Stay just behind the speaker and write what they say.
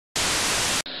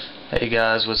Hey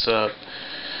guys, what's up?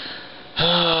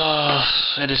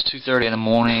 It is 2:30 in the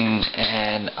morning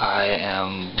and I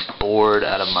am bored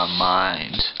out of my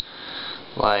mind.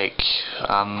 Like,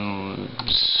 I'm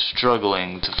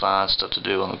struggling to find stuff to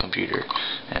do on the computer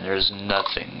and there's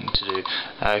nothing to do.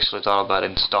 I actually thought about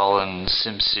installing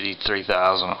SimCity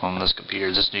 3000 on this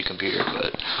computer, this new computer,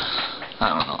 but I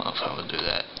don't know if I would do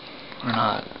that or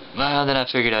not. Well, then I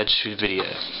figured I'd shoot a video,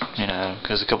 you know,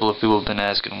 because a couple of people have been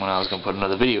asking when I was going to put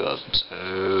another video up,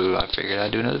 so I figured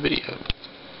I'd do another video.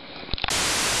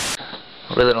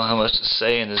 I really don't have much to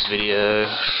say in this video.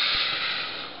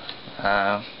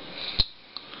 I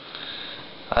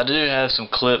do have some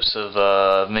clips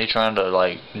of me trying to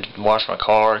like wash my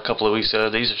car a couple of weeks ago.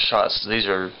 These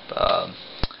are a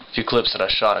few clips that I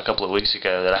shot a couple of weeks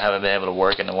ago that I haven't been able to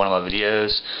work into one of my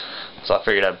videos, so I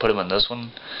figured I'd put them in this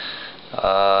one.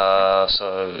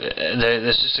 So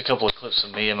there's just a couple of clips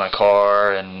of me in my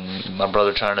car and my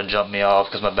brother trying to jump me off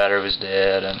because my battery was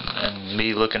dead, and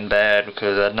me looking bad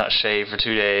because I'd not shaved for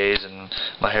 2 days and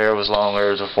my hair was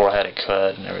longer before I had it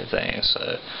cut and everything.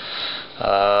 So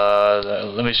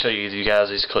let me show you guys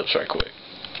these clips right quick.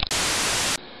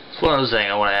 One other thing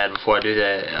I want to add before I do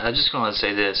that, I just want to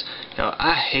say this. You know,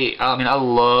 I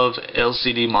love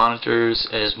LCD monitors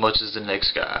as much as the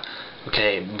next guy.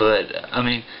 Okay, but I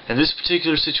mean, in this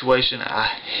particular situation, I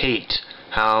hate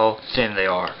how thin they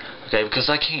are. Okay, because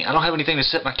I don't have anything to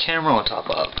set my camera on top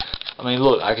of. I mean,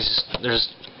 look,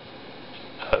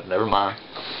 never mind.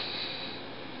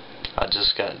 I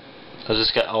just got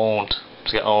owned.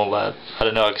 I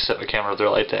didn't know I could set my camera up there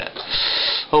like that.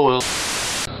 Oh well.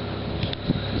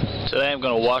 Today I'm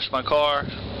gonna wash my car,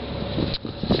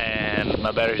 and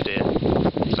my battery's dead.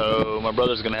 So my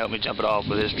brother's gonna help me jump it off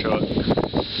with his truck.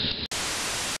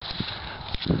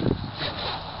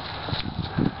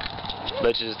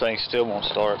 Bet you this thing still won't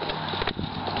start.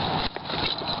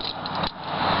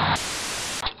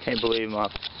 Can't believe my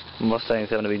Mustang's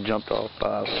having to be jumped off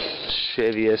by a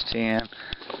Chevy S10.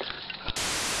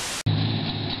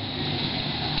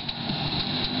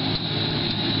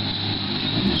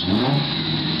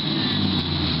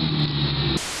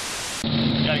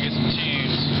 Gotta get some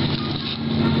tunes.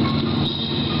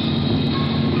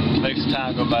 Makes the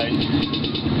time go by.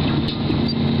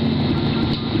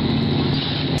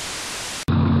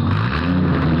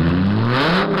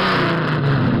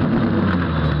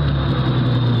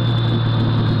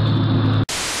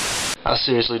 I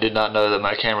seriously did not know that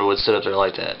my camera would sit up there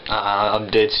like that. I'm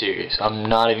dead serious. I'm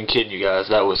not even kidding you guys.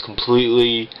 That was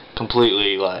completely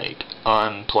like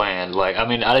unplanned. Like, I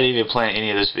mean, I didn't even plan any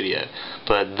of this video,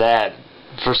 but that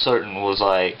for certain was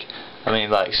like, I mean,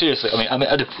 like seriously. I mean,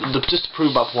 just to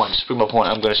prove my point.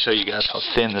 I'm going to show you guys how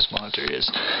thin this monitor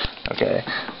is. Okay,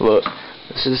 look.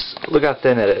 Look how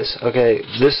thin it is. Okay,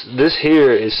 this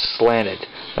here is slanted.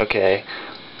 Okay,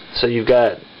 so you've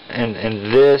got. And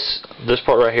this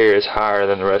part right here is higher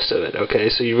than the rest of it. Okay,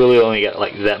 so you really only got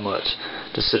like that much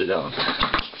to sit it on.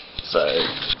 So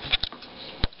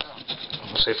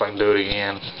let's see if I can do it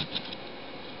again.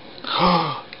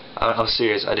 I'm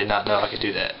serious. I did not know I could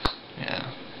do that. Yeah,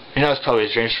 you know, it's probably a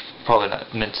dream. Probably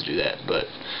not meant to do that, but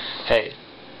hey,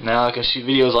 now I can shoot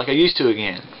videos like I used to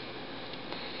again.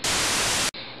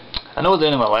 I know at the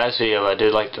end of my last video I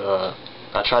did like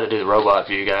I tried to do the robot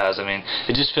for you guys. I mean,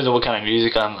 it just depends on what kind of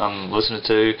music I'm listening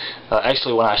to.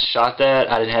 Actually, when I shot that,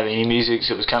 I didn't have any music,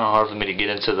 so it was kind of hard for me to get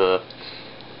into the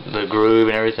groove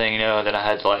and everything, you know. And then I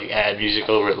had to like add music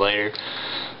over it later.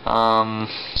 I'm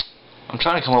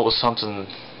trying to come up with something.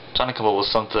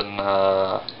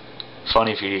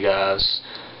 Funny for you guys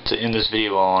to end this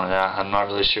video on, and I'm not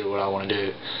really sure what I want to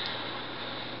do.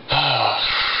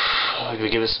 I'm gonna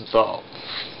give it some thought.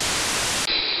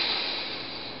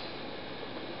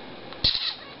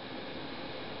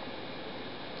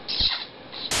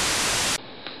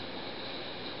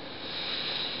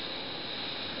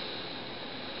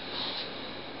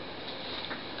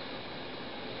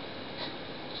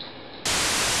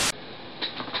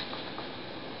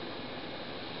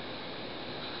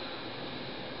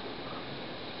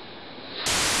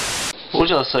 What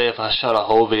would y'all say if I shot a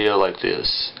whole video like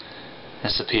this in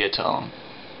sepia tone?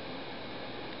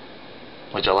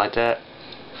 Would y'all like that?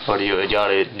 Or do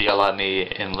y'all like me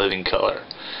in living color?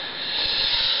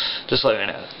 Just let me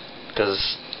know,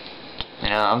 because you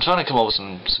know, I'm trying to come up with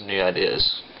some new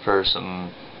ideas for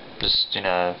some, just, you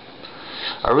know,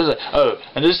 I really. Oh,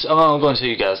 and this, I'm going to tell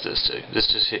you guys this too. This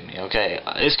just hit me. Okay,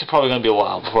 it's probably going to be a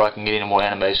while before I can get any more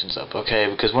animations up. Okay,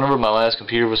 because whenever my last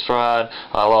computer was fried,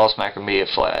 I lost Macromedia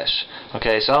Flash.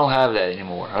 Okay, so I don't have that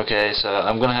anymore. Okay, so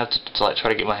I'm going to have to like try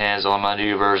to get my hands on my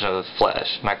new version of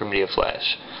Flash, Macromedia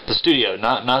Flash, the studio,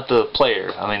 not the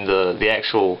player. I mean the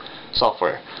actual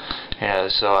software. You know,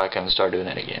 so I can start doing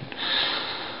that again.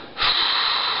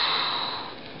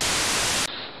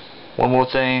 One more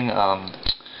thing,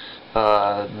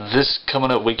 this coming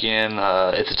up weekend,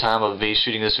 at the time of me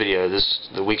shooting this video,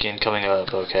 the weekend coming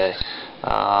up, okay,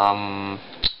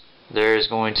 there's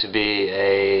going to be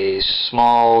a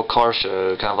small car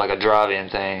show, kind of like a drive-in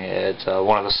thing at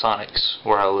one of the Sonics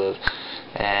where I live,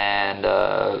 and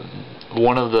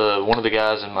one of the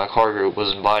guys in my car group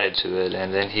was invited to it,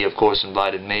 and then he of course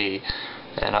invited me.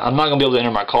 And I'm not going to be able to enter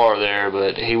my car there,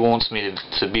 but he wants me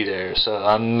to be there. So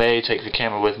I may take the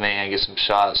camera with me and get some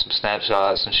shots, some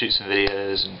snapshots, and shoot some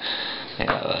videos. And you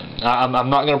know, and I'm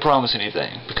not going to promise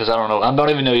anything because I don't know. I don't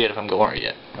even know yet if I'm going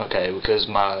yet. Okay, because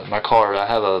my car, I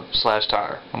have a slash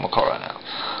tire on my car right now,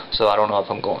 so I don't know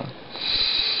if I'm going.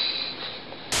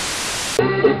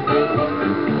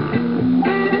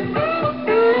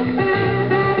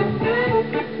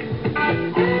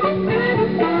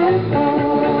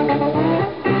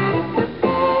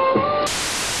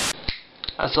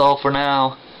 That's all for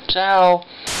now. Ciao.